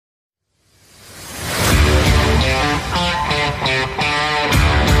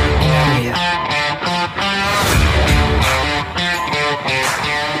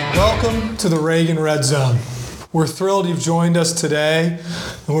to the Reagan Red Zone. We're thrilled you've joined us today,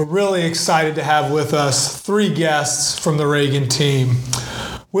 and we're really excited to have with us 3 guests from the Reagan team.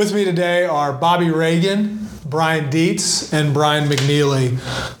 With me today are Bobby Reagan, Brian Dietz, and Brian McNeely.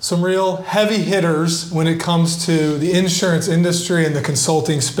 Some real heavy hitters when it comes to the insurance industry and the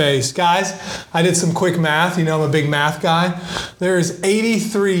consulting space. Guys, I did some quick math. You know I'm a big math guy. There is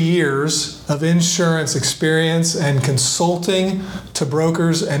 83 years of insurance experience and consulting to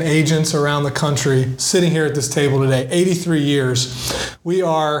brokers and agents around the country sitting here at this table today. 83 years. We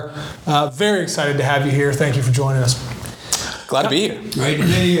are very excited to have you here. Thank you for joining us. Glad to be here. Great to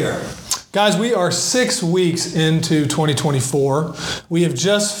be here. Guys, we are 6 weeks into 2024. We have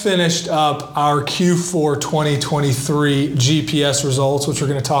just finished up our Q4 2023 GPS results, which we're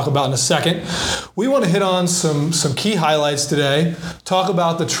going to talk about in a second. We want to hit on some key highlights today, talk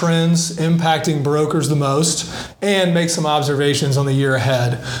about the trends impacting brokers the most, and make some observations on the year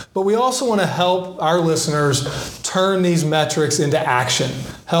ahead. But we also want to help our listeners turn these metrics into action,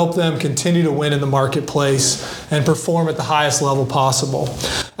 help them continue to win in the marketplace and perform at the highest level possible.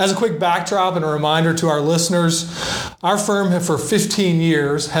 As a quick backdrop and a reminder to our listeners, our firm for 15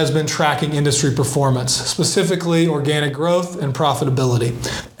 years has been tracking industry performance, specifically organic growth and profitability.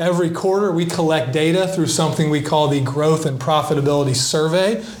 Every quarter we collect data through something we call the Growth and Profitability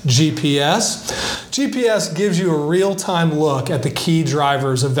Survey, GPS. GPS gives you a real-time look at the key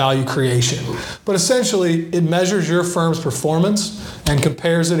drivers of value creation. But essentially, it measures your firm's performance and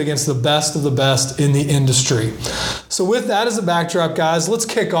compares it against the best of the best in the industry. So with that as a backdrop, guys, let's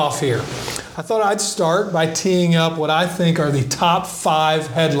kick off here. I thought I'd start by teeing up what I think are the top 5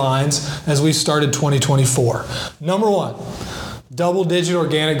 headlines as we started 2024. Number 1, double-digit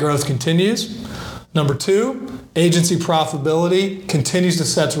organic growth continues. Number 2, agency profitability continues to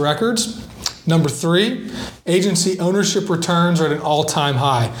set records. Number 3, agency ownership returns are at an all-time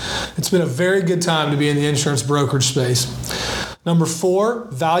high. It's been a very good time to be in the insurance brokerage space. Number 4,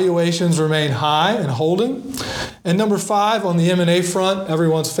 valuations remain high and holding. And number 5, on the M&A front,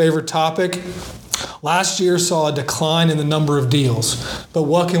 everyone's favorite topic, last year saw a decline in the number of deals. But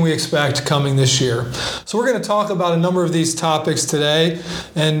what can we expect coming this year? So we're going to talk about a number of these topics today.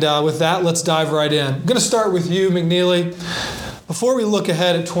 And with that, let's dive right in. I'm going to start with you, McNeely. Before we look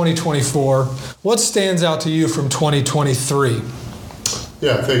ahead at 2024, what stands out to you from 2023?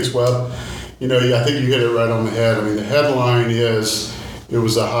 Yeah, thanks, Webb. I think you hit it right on the head. I mean, the headline is it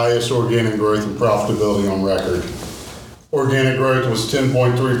was the highest organic growth and profitability on record. Organic growth was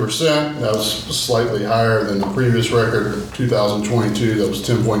 10.3%. That was slightly higher than the previous record, 2022. That was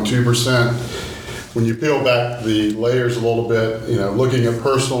 10.2%. When you peel back the layers a little bit, looking at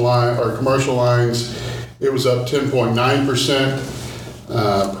personal line or commercial lines, it was up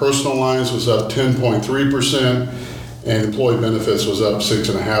 10.9%. Personal lines was up 10.3%, and employee benefits was up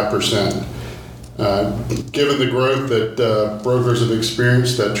 6.5%. Given the growth that brokers have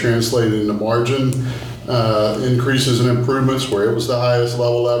experienced, that translated into margin increases and improvements, where it was the highest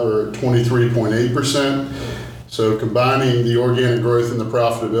level ever at 23.8%. So combining the organic growth and the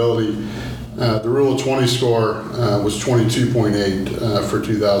profitability, the Rule of 20 score was 22.8 for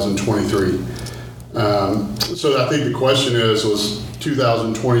 2023. So I think the question was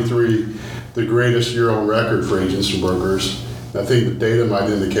 2023 the greatest year on record for agents and brokers? I think the data might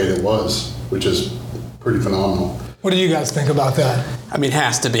indicate it was, which is pretty phenomenal. What do you guys think about that? I mean, it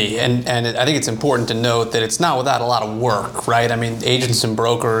has to be. And I think it's important to note that it's not without a lot of work, right? I mean, agents and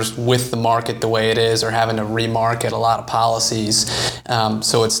brokers with the market the way it is are having to remarket a lot of policies.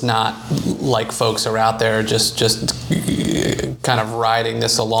 So it's not like folks are out there just kind of riding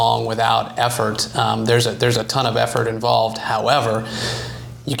this along without effort. There's a ton of effort involved. However,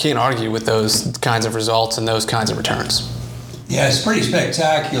 you can't argue with those kinds of results and those kinds of returns. Yeah, it's pretty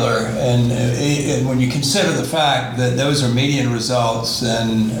spectacular, and when you consider the fact that those are median results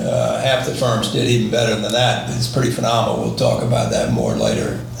and half the firms did even better than that, it's pretty phenomenal. We'll talk about that more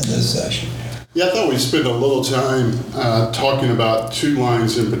later in this session. Yeah, I thought we'd spend a little time talking about 2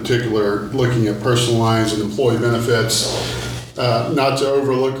 lines in particular, looking at personal lines and employee benefits. Not to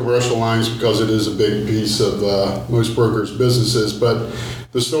overlook commercial lines because it is a big piece of most brokers' businesses, but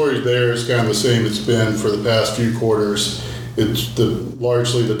the story there is kind of the same it's been for the past few quarters. It's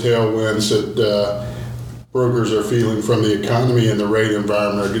largely the tailwinds that brokers are feeling from the economy and the rate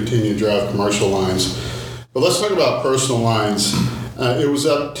environment are continuing to drive commercial lines. But let's talk about personal lines. It was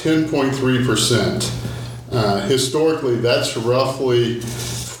up 10.3%. Historically, that's roughly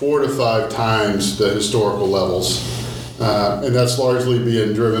 4 to 5 times the historical levels. And that's largely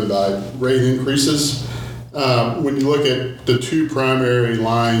being driven by rate increases. When you look at the 2 primary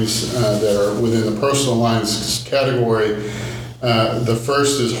lines that are within the personal lines category, The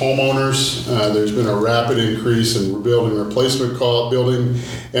first is homeowners. There's been a rapid increase in building and replacement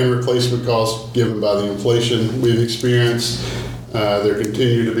costs given by the inflation we've experienced. There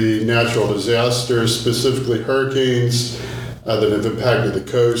continue to be natural disasters, specifically hurricanes, that have impacted the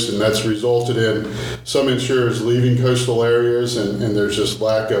coast, and that's resulted in some insurers leaving coastal areas, and there's just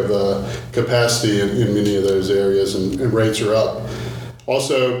lack of capacity in many of those areas, and rates are up.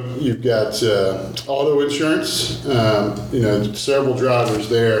 Also, you've got auto insurance, several drivers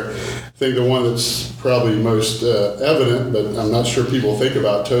there. I think the one that's probably most evident, but I'm not sure people think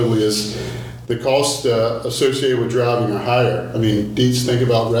about totally, is the cost associated with driving are higher. I mean, Dietz, think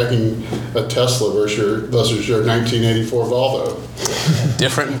about wrecking a Tesla versus your 1984 Volvo.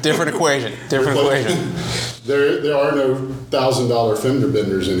 Different equation. Different equation. There are no $1,000 fender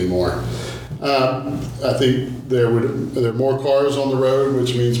benders anymore. I think there are more cars on the road,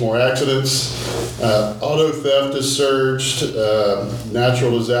 which means more accidents. Auto theft has surged.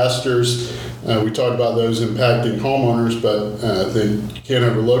 Natural disasters. We talked about those impacting homeowners, but I think you can't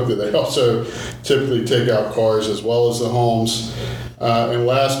overlook that they also typically take out cars as well as the homes. And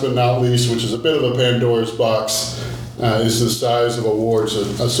last but not least, which is a bit of a Pandora's box, is the size of awards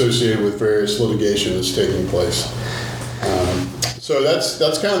associated with various litigation that's taking place. So that's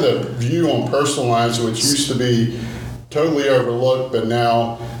kind of the view on personal lines, which used to be totally overlooked, but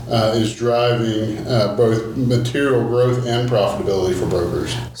now is driving both material growth and profitability for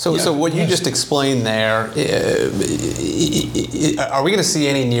brokers. So what you just explained there, are we going to see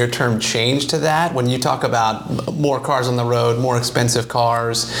any near-term change to that? When you talk about more cars on the road, more expensive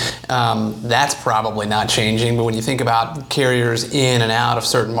cars, that's probably not changing. But when you think about carriers in and out of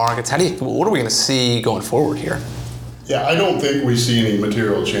certain markets, what are we going to see going forward here? Yeah, I don't think we see any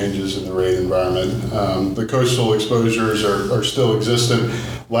material changes in the rate environment. The coastal exposures are still existent.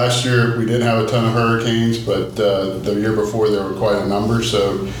 Last year, we didn't have a ton of hurricanes, but the year before, there were quite a number.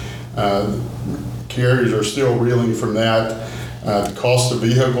 So carriers are still reeling from that. The cost of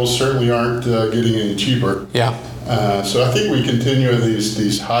vehicles certainly aren't getting any cheaper. Yeah. So I think we continue at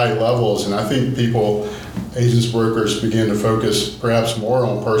these high levels, and I think agents, brokers begin to focus perhaps more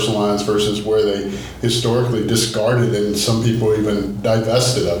on personal lines versus where they historically discarded it, and some people even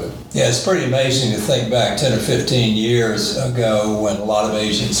divested of it. Yeah, it's pretty amazing to think back 10 or 15 years ago when a lot of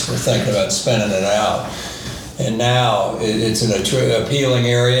agents were thinking about spinning it out. And now it's an appealing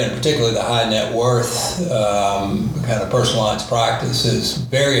area, and particularly the high net worth kind of personal lines practice is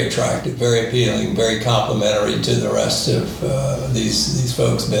very attractive, very appealing, very complementary to the rest of these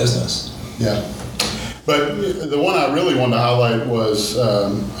folks' business. Yeah. But the one I really wanted to highlight was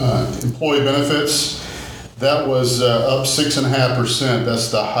employee benefits. That was up 6.5%. That's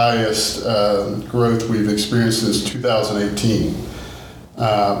the highest growth we've experienced since 2018.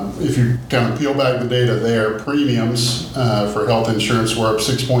 If you kind of peel back the data there, premiums for health insurance were up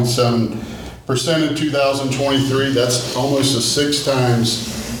 6.7% in 2023. That's almost a 6 times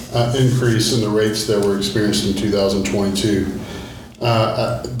increase in the rates that were experienced in 2022.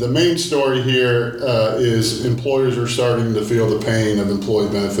 The main story here is employers are starting to feel the pain of employee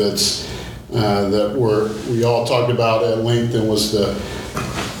benefits that we all talked about at length and was the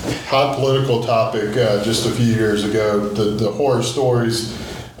hot political topic just a few years ago. The horror stories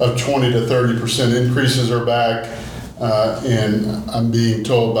of 20 to 30% increases are back, and I'm being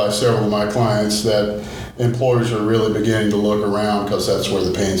told by several of my clients that employers are really beginning to look around because that's where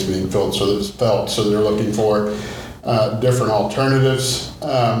the pain's being felt. So they're looking for different alternatives.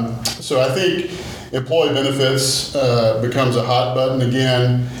 So I think employee benefits becomes a hot button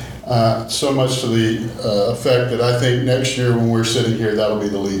again, so much to the effect that I think next year when we're sitting here, that'll be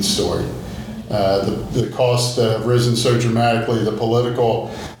the lead story. The costs that have risen so dramatically, the political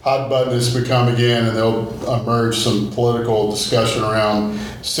hot button has become again, and there'll emerge some political discussion around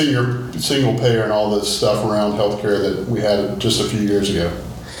single payer and all this stuff around healthcare that we had just a few years ago.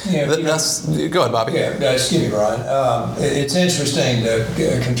 Yeah, go ahead, Bobby. Yeah, excuse me, Brian. It's interesting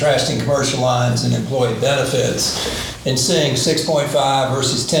contrasting commercial lines and employee benefits and seeing 6.5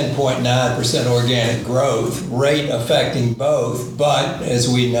 versus 10.9% organic growth, rate affecting both. But as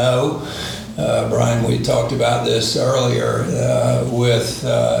we know, Brian, we talked about this earlier with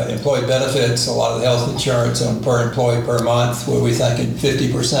employee benefits, a lot of the health insurance on per employee per month, what are we thinking,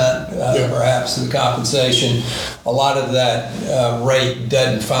 50% perhaps of the compensation. A lot of that rate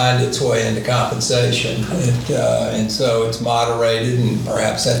doesn't find its way into compensation. And so it's moderated, and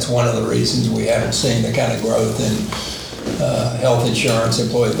perhaps that's one of the reasons we haven't seen the kind of growth in health insurance,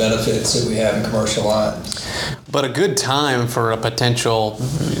 employee benefits that we have in commercial lines. but a good time for a potential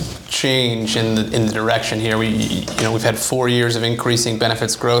change in the direction here. We've had 4 years of increasing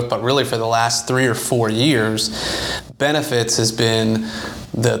benefits growth, but really for the last 3 or 4 years, benefits has been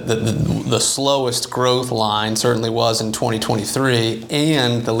the slowest growth line, certainly was in 2023,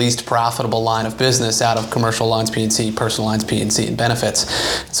 and the least profitable line of business out of commercial lines P&C, personal lines P&C, and benefits.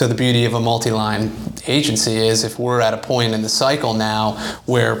 So the beauty of a multi-line agency is if we're at a point in the cycle now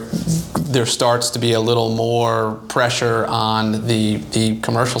where there starts to be a little more pressure on the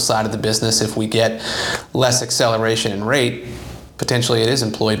commercial side of the business, if we get less acceleration in rate, potentially it is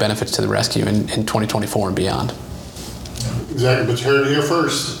employee benefits to the rescue in 2024 and beyond. Exactly, but you heard it here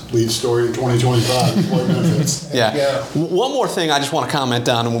first. Lead story in 2025, employee benefits. Yeah. One more thing I just want to comment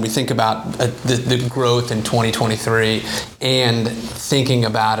on when we think about the growth in 2023 and thinking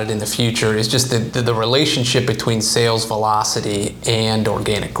about it in the future is just the relationship between sales velocity and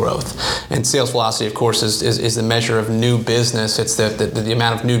organic growth. And sales velocity, of course, is the measure of new business. It's the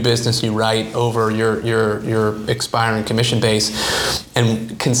amount of new business you write over your expiring commission base.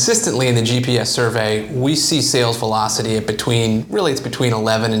 And consistently in the GPS survey, we see sales velocity at between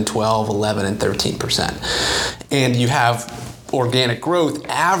 11 and 12, 11 and 13%. And you have organic growth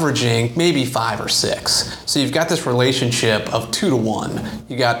averaging maybe 5 or 6. So you've got this relationship of 2 to 1.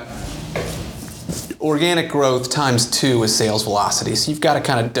 You got organic growth times 2 is sales velocity. So you've got to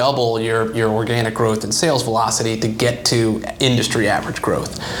kind of double your organic growth and sales velocity to get to industry average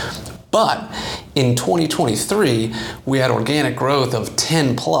growth. But in 2023, we had organic growth of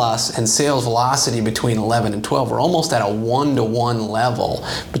 10 plus and sales velocity between 11 and 12. We're almost at a 1-to-1 level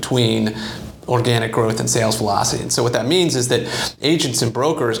between organic growth and sales velocity. And so what that means is that agents and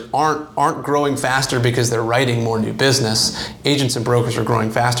brokers aren't growing faster because they're writing more new business. Agents and brokers are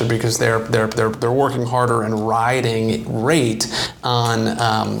growing faster because they're working harder and riding rate on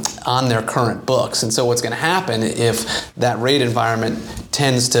their current books. And so what's going to happen if that rate environment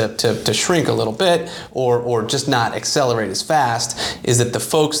tends to shrink a little bit or just not accelerate as fast is that the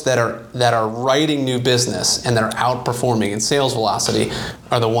folks that are writing new business and that are outperforming in sales velocity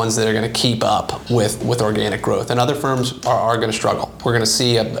are the ones that are going to keep up with organic growth, and other firms are going to struggle. We're going to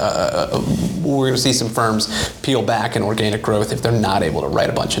see some firms peel back in organic growth if they're not able to write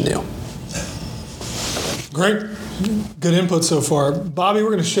a bunch of new. Great, good input so far, Bobby.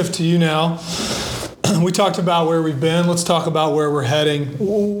 We're going to shift to you now. We talked about where we've been. Let's talk about where we're heading.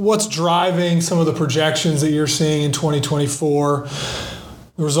 What's driving some of the projections that you're seeing in 2024?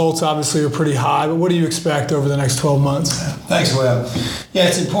 The results obviously are pretty high, but what do you expect over the next 12 months? Thanks, Webb. Yeah,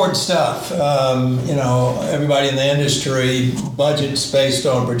 it's important stuff. Everybody in the industry budgets based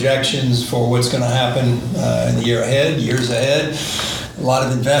on projections for what's going to happen in the years ahead. A lot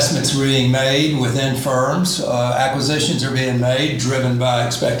of investments are being made within firms. Acquisitions are being made, driven by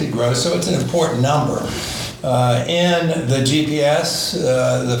expected growth. So it's an important number. In the GPS,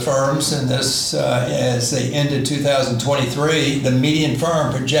 the firms in this, as they ended 2023, the median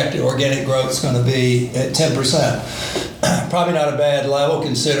firm projected organic growth is going to be at 10%. Probably not a bad level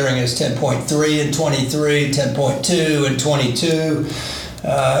considering it's 10.3 in 23, 10.2 in 22.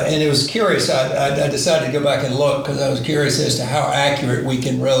 And it was curious. I decided to go back and look because I was curious as to how accurate we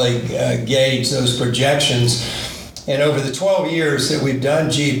can really gauge those projections. And over the 12 years that we've done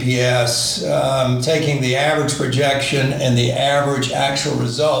GPS, taking the average projection and the average actual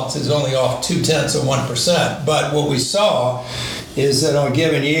results is only off 0.2%. But what we saw is that on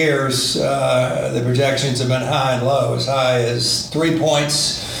given years, the projections have been high and low, as high as 3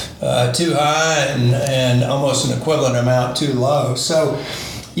 points too high and almost an equivalent amount too low. So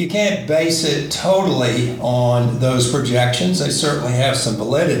you can't base it totally on those projections. They certainly have some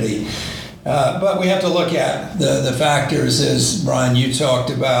validity. But we have to look at the factors, as Brian, you talked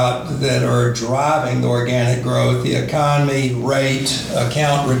about, that are driving the organic growth: the economy, rate,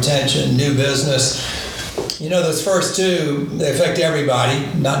 account retention, new business. Those first two, they affect everybody,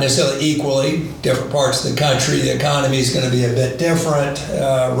 not necessarily equally. Different parts of the country, the economy is going to be a bit different.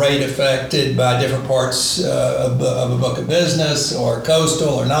 Rate affected by different parts of a book of business, or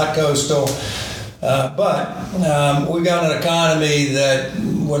coastal or not coastal. But we've got an economy that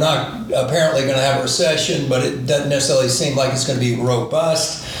we're not apparently going to have a recession, but it doesn't necessarily seem like it's going to be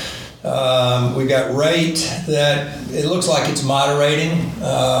robust. We've got rate that it looks like it's moderating.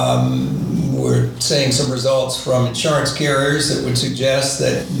 We're seeing some results from insurance carriers that would suggest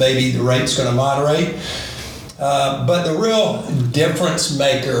that maybe the rate's going to moderate. But the real difference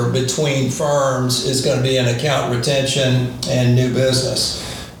maker between firms is going to be in account retention and new business.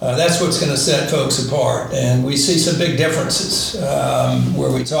 That's what's going to set folks apart. And we see some big differences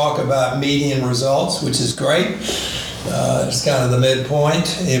where we talk about median results, which is great. It's kind of the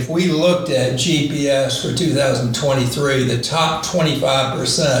midpoint. If we looked at GPS for 2023, the top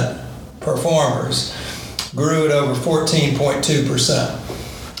 25% performers grew at over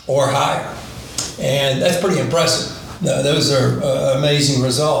 14.2% or higher. And that's pretty impressive. Those are amazing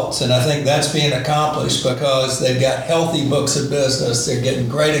results, and I think that's being accomplished because they've got healthy books of business. They're getting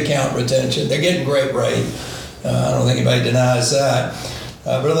great account retention. They're getting great rate. I don't think anybody denies that.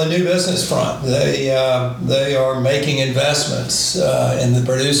 But on the new business front, they are making investments in the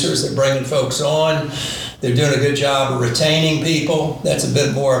producers. They're bringing folks on. They're doing a good job of retaining people. That's a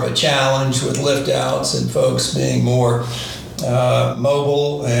bit more of a challenge with lift outs and folks being more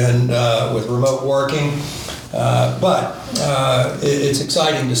mobile and with remote working. But it's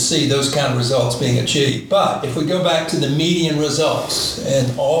exciting to see those kind of results being achieved. But if we go back to the median results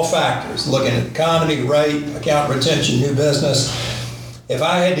and all factors, looking at economy, rate, account retention, new business, if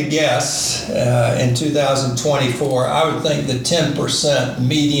I had to guess in 2024, I would think the 10%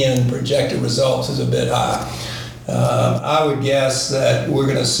 median projected results is a bit high. I would guess that we're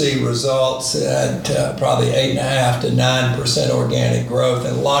going to see results at probably 8.5% to 9% organic growth,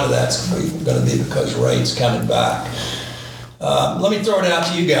 and a lot of that's going to be because rates coming back. Let me throw it out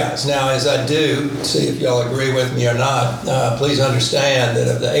to you guys. Now, as I do, see if y'all agree with me or not, please understand that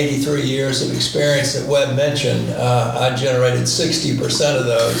of the 83 years of experience that Webb mentioned, I generated 60% of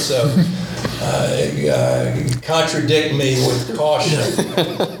those. So contradict me with caution.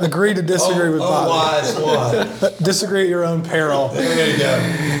 Agree to disagree with Bobby. Wise one. Disagree at your own peril. There you go.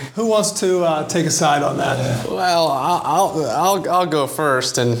 Who wants to take a side on that? Well, I'll go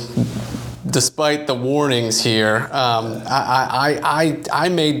first, and despite the warnings here, I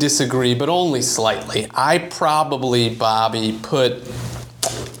may disagree, but only slightly. I probably, Bobby, put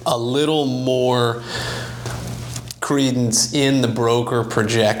a little more credence in the broker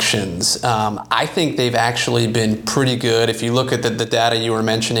projections. I think they've actually been pretty good. If you look at the data you were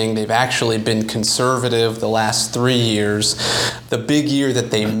mentioning, they've actually been conservative the last 3 years. The big year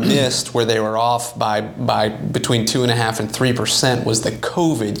that they missed, where they were off by between 2.5% and 3%, was the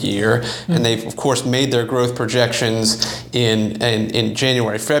COVID year. And they've, of course, made their growth projections in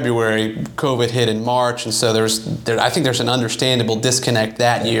January, February. COVID hit in March, and so I think there's an understandable disconnect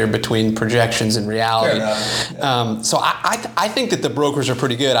that year between projections and reality. So I think that the brokers are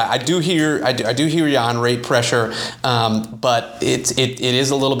pretty good. I do hear you on rate pressure, but it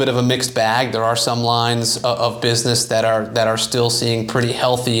is a little bit of a mixed bag. There are some lines of business that are still seeing pretty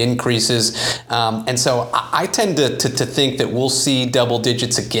healthy increases, and so I tend to think that we'll see double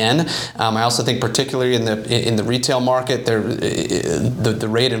digits again. I also think, particularly in the retail market, the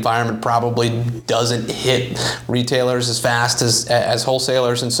rate environment probably doesn't hit retailers as fast as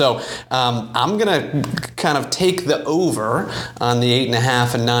wholesalers, and so I'm gonna kind of take the over on the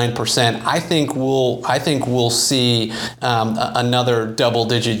 8.5% and 9%. I think we'll see another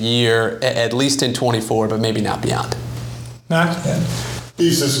double-digit year, at least in 24, but maybe not beyond. Matt?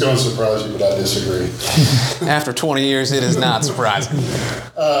 He's just going to surprise you, but I disagree. After 20 years, it is not surprising.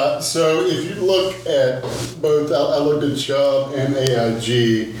 So if you look at both, I looked at Chubb and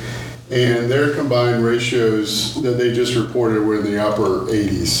AIG, and their combined ratios that they just reported were in the upper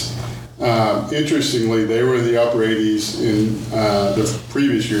 80s. Interestingly, they were in the upper 80s in the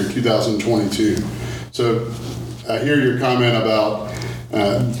previous year, 2022. So I hear your comment about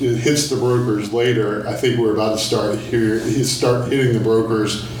it hits the brokers later. I think we're about to start hitting the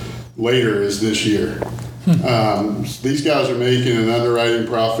brokers later is this year. These guys are making an underwriting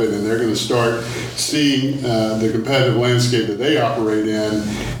profit, and they're going to start seeing the competitive landscape that they operate in.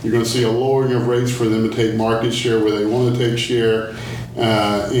 You're going to see a lowering of rates for them to take market share where they want to take share.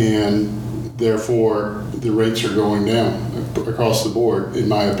 And therefore the rates are going down across the board, in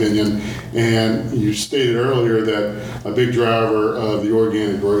my opinion. And you stated earlier that a big driver of the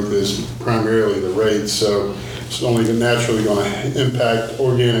organic growth is primarily the rates, so it's only naturally going to impact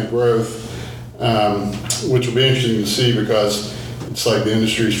organic growth, which will be interesting to see, because it's like the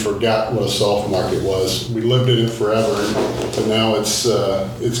industry's forgot what a soft market was. We lived in it forever, but now it's going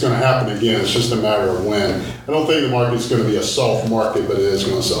to happen again. It's just a matter of when. I don't think the market's going to be a soft market, but it is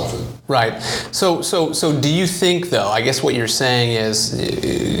going to soften. Right. So do you think, though, I guess what you're saying is,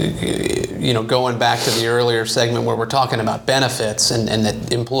 going back to the earlier segment where we're talking about benefits and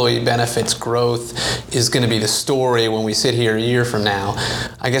that employee benefits growth is going to be the story when we sit here a year from now.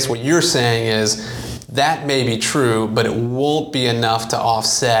 I guess what you're saying is That may be true, but it won't be enough to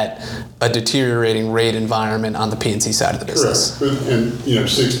offset a deteriorating rate environment on the P&C side of the business. Correct. And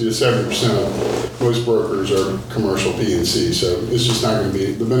 60 to 70% of most brokers are commercial P&C, so it's just not going to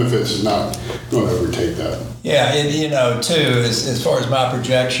be, the benefits is not going to overtake that. Yeah, and too, as far as my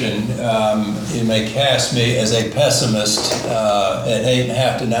projection, it may cast me as a pessimist at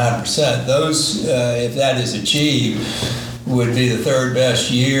 8.5 to 9%. Those, if that is achieved, would be the third best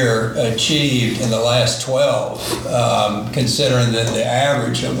year achieved in the last 12, considering that the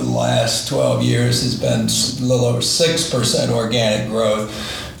average over the last 12 years has been a little over 6% organic growth.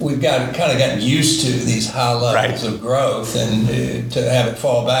 We've kind of gotten used to these high levels of growth, and to have it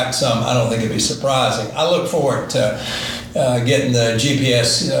fall back some, I don't think it'd be surprising. I look forward to getting the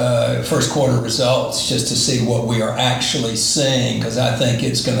GPS first quarter results just to see what we are actually seeing, because I think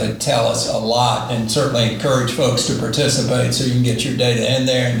it's going to tell us a lot, and certainly encourage folks to participate so you can get your data in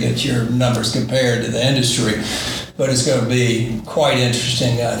there and get your numbers compared to the industry. But it's going to be quite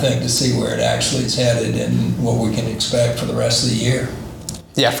interesting, I think, to see where it actually is headed and what we can expect for the rest of the year.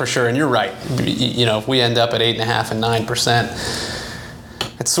 Yeah, for sure, and you're right. If we end up at 8.5 and 9%,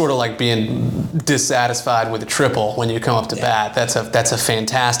 it's sort of like being dissatisfied with a triple when you come up to bat. That's a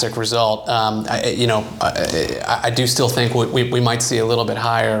fantastic result. I do still think we might see a little bit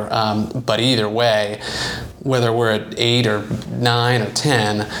higher, but either way, whether we're at 8 or 9 or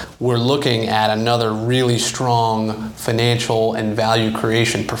 10, we're looking at another really strong financial and value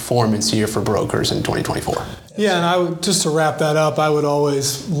creation performance year for brokers in 2024. Yeah, and just to wrap that up, I would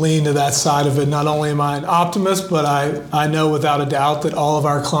always lean to that side of it. Not only am I an optimist, but I know without a doubt that all of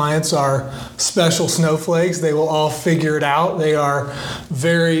our clients are special snowflakes. They will all figure it out. They are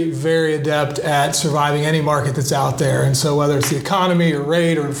very, very adept at surviving any market that's out there. And so whether it's the economy or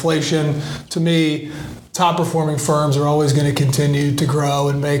rate or inflation, to me, top performing firms are always going to continue to grow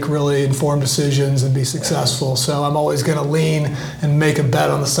and make really informed decisions and be successful. So I'm always going to lean and make a bet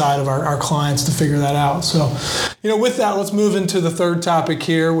on the side of our clients to figure that out. So, with that, let's move into the third topic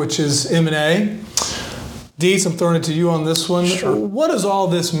here, which is M&A. Dietz, I'm throwing it to you on this one. Sure. What does all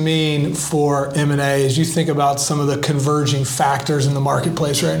this mean for M&A as you think about some of the converging factors in the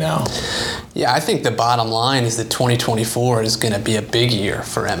marketplace right now? Yeah, I think the bottom line is that 2024 is going to be a big year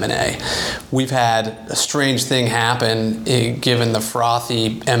for M&A. We've had a strange thing happen given the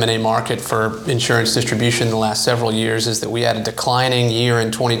frothy M&A market for insurance distribution in the last several years, is that we had a declining year in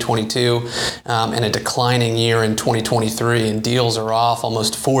 2022 and a declining year in 2023, and deals are off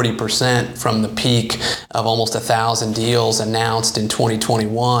almost 40% from the peak of almost 1,000 deals announced in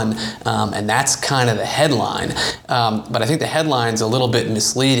 2021, and that's kind of the headline. But I think the headline's a little bit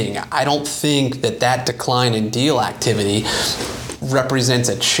misleading. I don't think that decline in deal activity represents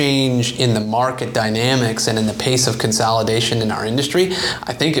a change in the market dynamics and in the pace of consolidation in our industry.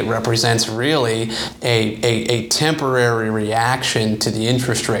 I think it represents really a temporary reaction to the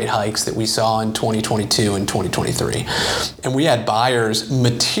interest rate hikes that we saw in 2022 and 2023. And we had buyers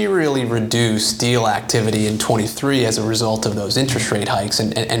materially reduce deal activity in 23 as a result of those interest rate hikes,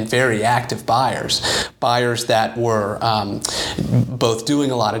 and very active buyers that were both doing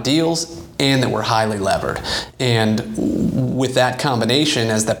a lot of deals and that were highly levered. And with that combination,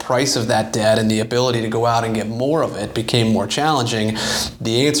 as the price of that debt and the ability to go out and get more of it became more challenging,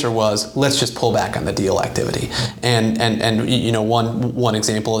 the answer was, let's just pull back on the deal activity. And one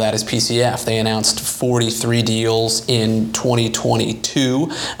example of that is PCF. They announced 43 deals in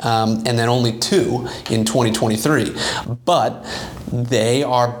 2022, and then only 2 in 2023. But they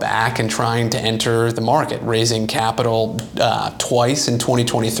are back and trying to enter the market, raising capital twice in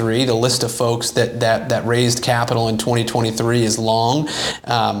 2023. The list of folks that raised capital in 2023 is long.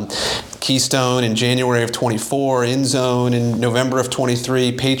 Keystone in January of 24, InZone in November of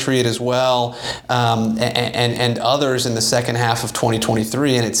 23, Patriot as well, and others in the second half of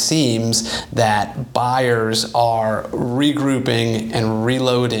 2023. And it seems that buyers are regrouping and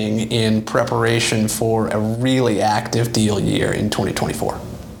reloading in preparation for a really active deal year in 2024.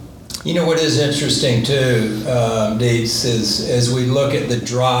 What is interesting too, Dietz, is as we look at the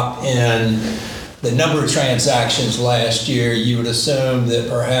drop in the number of transactions last year, you would assume that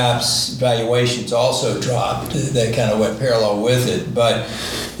perhaps valuations also dropped. They kind of went parallel with it. But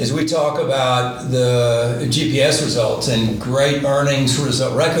as we talk about the GPS results and great earnings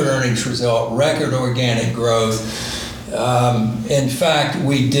result, record earnings result, record organic growth, in fact,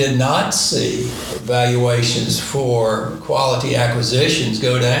 we did not see valuations for quality acquisitions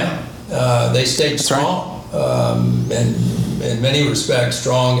go down. They stayed strong, and in many respects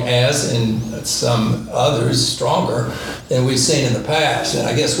strong, as in some others stronger than we've seen in the past. And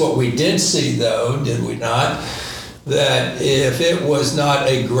I guess what we did see, though, did we not, that if it was not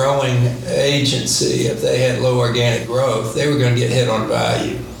a growing agency, if they had low organic growth, they were going to get hit on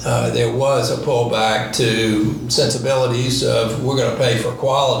value. There was a pullback to sensibilities of we're going to pay for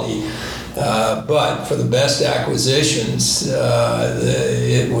quality, but for the best acquisitions,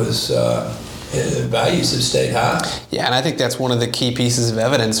 it was values have stayed high. Yeah, and I think that's one of the key pieces of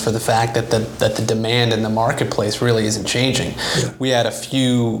evidence for the fact that the demand in the marketplace really isn't changing. Yeah. We had a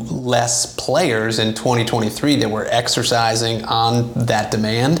few less players in 2023 that were exercising on that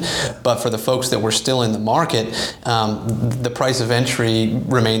demand, but for the folks that were still in the market, the price of entry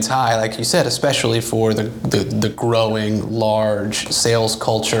remains high, like you said, especially for the growing, large, sales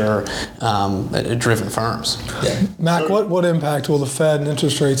culture driven firms. Yeah. Mac, what impact will the Fed and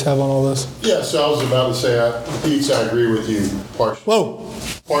interest rates have on all this? Yeah, so I was about to say, Pete, I agree with you partially. Whoa.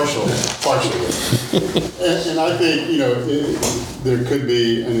 Partially. and I think, there could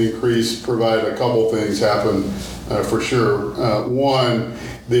be an increase provided a couple things happen for sure. One,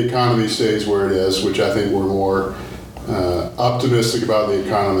 the economy stays where it is, which I think we're more optimistic about the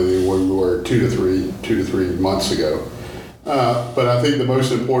economy than we were two to three months ago. But I think the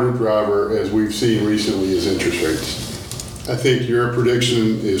most important driver, as we've seen recently, is interest rates. I think your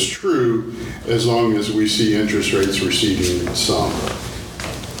prediction is true as long as we see interest rates receding some.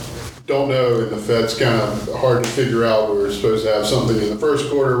 Don't know, and the Fed's kind of hard to figure out. We were supposed to have something in the first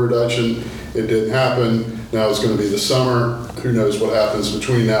quarter reduction. It didn't happen. Now it's going to be the summer. Who knows what happens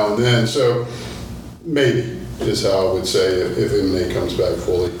between now and then. So maybe is how I would say if M&A comes back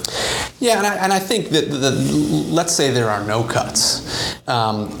fully. Yeah, and I think that let's say there are no cuts.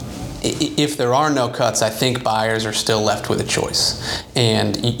 If there are no cuts, I think buyers are still left with a choice.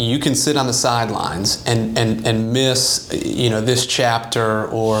 And you can sit on the sidelines and miss, this chapter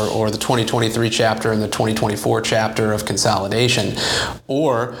or the 2023 chapter and the 2024 chapter of consolidation.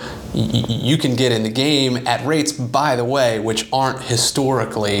 Or you can get in the game at rates, by the way, which aren't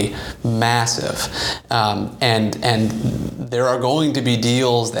historically massive. And there are going to be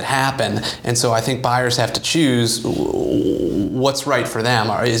deals that happen. And so I think buyers have to choose what's right for them.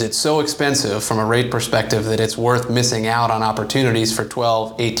 Or is it so expensive from a rate perspective that it's worth missing out on opportunities for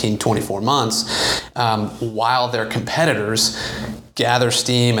 12, 18, 24 months while their competitors gather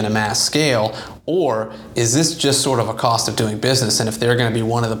steam and amass scale? Or is this just sort of a cost of doing business? And if they're going to be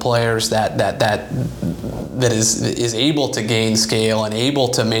one of the players that is able to gain scale and able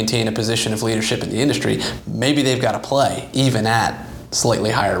to maintain a position of leadership in the industry, maybe they've got to play even at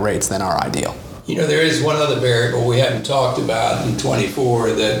slightly higher rates than our ideal. There is one other variable we haven't talked about in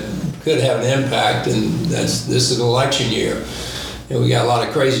 24 that could have an impact, and this is an election year. We got a lot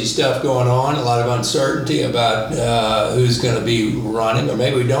of crazy stuff going on, a lot of uncertainty about who's going to be running, or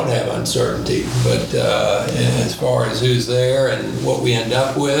maybe we don't have uncertainty, but as far as who's there and what we end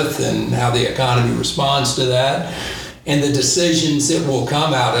up with and how the economy responds to that, and the decisions that will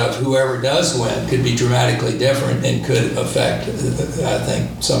come out of whoever does win could be dramatically different and could affect, I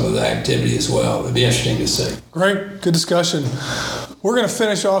think, some of the activity as well. It'd be interesting to see. Great, good discussion. We're going to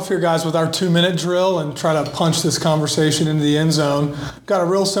finish off here, guys, with our 2-minute drill and try to punch this conversation into the end zone. Got a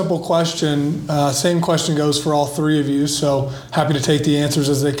real simple question. Same question goes for all three of you, so happy to take the answers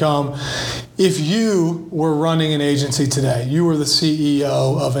as they come. If you were running an agency today, you were the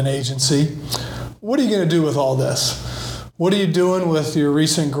CEO of an agency, what are you going to do with all this? What are you doing with your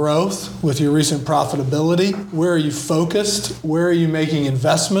recent growth, with your recent profitability? Where are you focused? Where are you making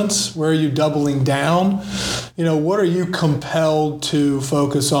investments? Where are you doubling down? What are you compelled to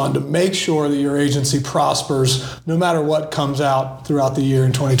focus on to make sure that your agency prospers no matter what comes out throughout the year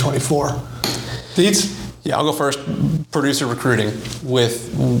in 2024? Dietz? Yeah, I'll go first. Producer recruiting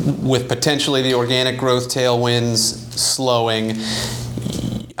with potentially the organic growth tailwinds slowing.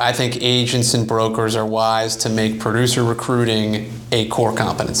 I think agents and brokers are wise to make producer recruiting a core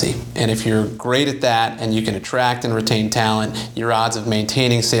competency. And if you're great at that and you can attract and retain talent, your odds of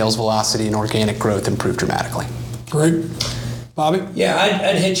maintaining sales velocity and organic growth improve dramatically. Great. Bobby? Yeah,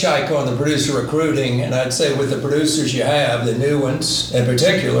 I'd hitchhike on the producer recruiting, and I'd say with the producers you have, the new ones in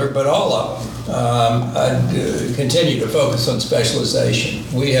particular, but all of them, I'd continue to focus on specialization.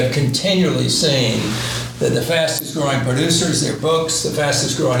 We have continually seen that the fastest growing producers, their books, the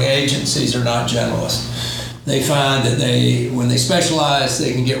fastest growing agencies are not generalists. They find that when they specialize,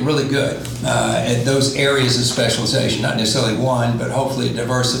 they can get really good at those areas of specialization, not necessarily one, but hopefully a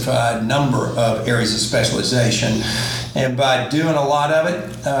diversified number of areas of specialization. And by doing a lot of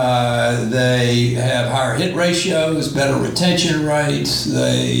it, they have higher hit ratios, better retention rates,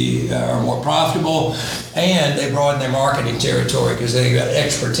 they are more profitable, and they broaden their marketing territory because they've got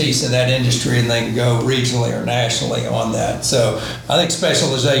expertise in that industry and they can go regionally or nationally on that. So I think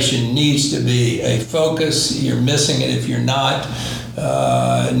specialization needs to be a focus. You're missing it if you're not.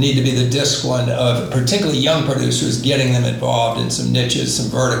 Need to be the discipline of particularly young producers, getting them involved in some niches, some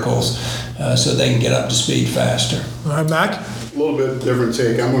verticals, so they can get up to speed faster. All right, Mac? A little bit different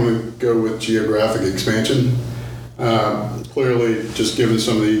take. I'm going to go with geographic expansion. Clearly, just given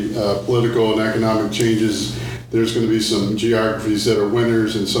some of the political and economic changes, there's going to be some geographies that are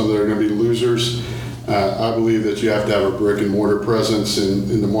winners and some that are going to be losers. I believe that you have to have a brick and mortar presence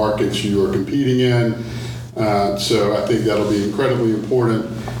in the markets you are competing in. So I think that'll be incredibly important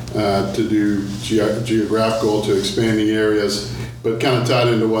to do geographical to expanding areas, but kind of tied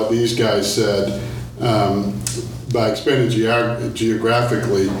into what these guys said. By expanding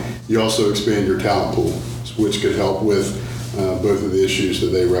geographically, you also expand your talent pool, which could help with both of the issues that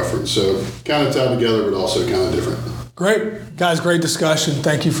they referenced. So kind of tied together, but also kind of different. Great. Guys, great discussion.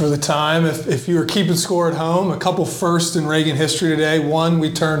 Thank you for the time. If you were keeping score at home, a couple firsts in Reagan history today. One,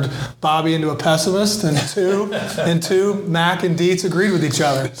 we turned Bobby into a pessimist, and two, Mac and Dietz agreed with each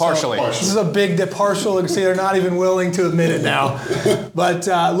other. Partially. So this is a big partial. See, they're not even willing to admit it now. But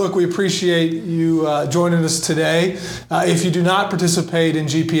look, we appreciate you joining us today. If you do not participate in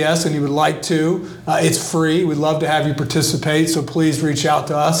GPS and you would like to, it's free. We'd love to have you participate, so please reach out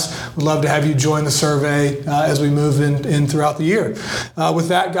to us. We'd love to have you join the survey as we move in throughout the year. With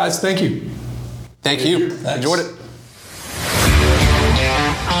that, guys, thank you. Thank you. Thanks. Enjoyed it.